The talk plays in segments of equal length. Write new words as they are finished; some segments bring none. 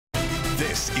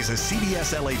This is a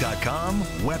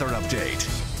CBSLA.com weather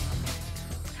update.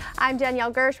 I'm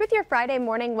Danielle Gersh with your Friday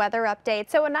morning weather update.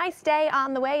 So a nice day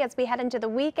on the way as we head into the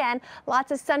weekend.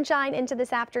 Lots of sunshine into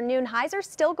this afternoon. Highs are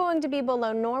still going to be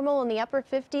below normal in the upper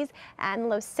 50s and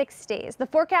low 60s. The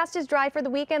forecast is dry for the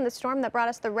weekend. The storm that brought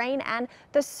us the rain and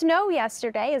the snow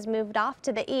yesterday has moved off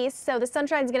to the east, so the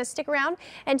sunshine is going to stick around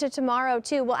into tomorrow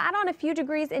too. We'll add on a few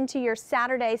degrees into your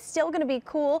Saturday. Still going to be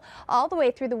cool all the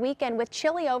way through the weekend with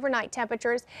chilly overnight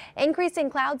temperatures. Increasing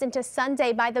clouds into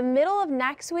Sunday. By the middle of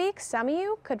next week, some of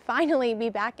you could finally be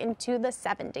back into the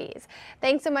 70s.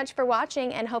 Thanks so much for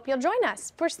watching and hope you'll join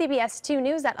us for CBS 2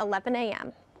 News at 11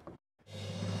 a.m.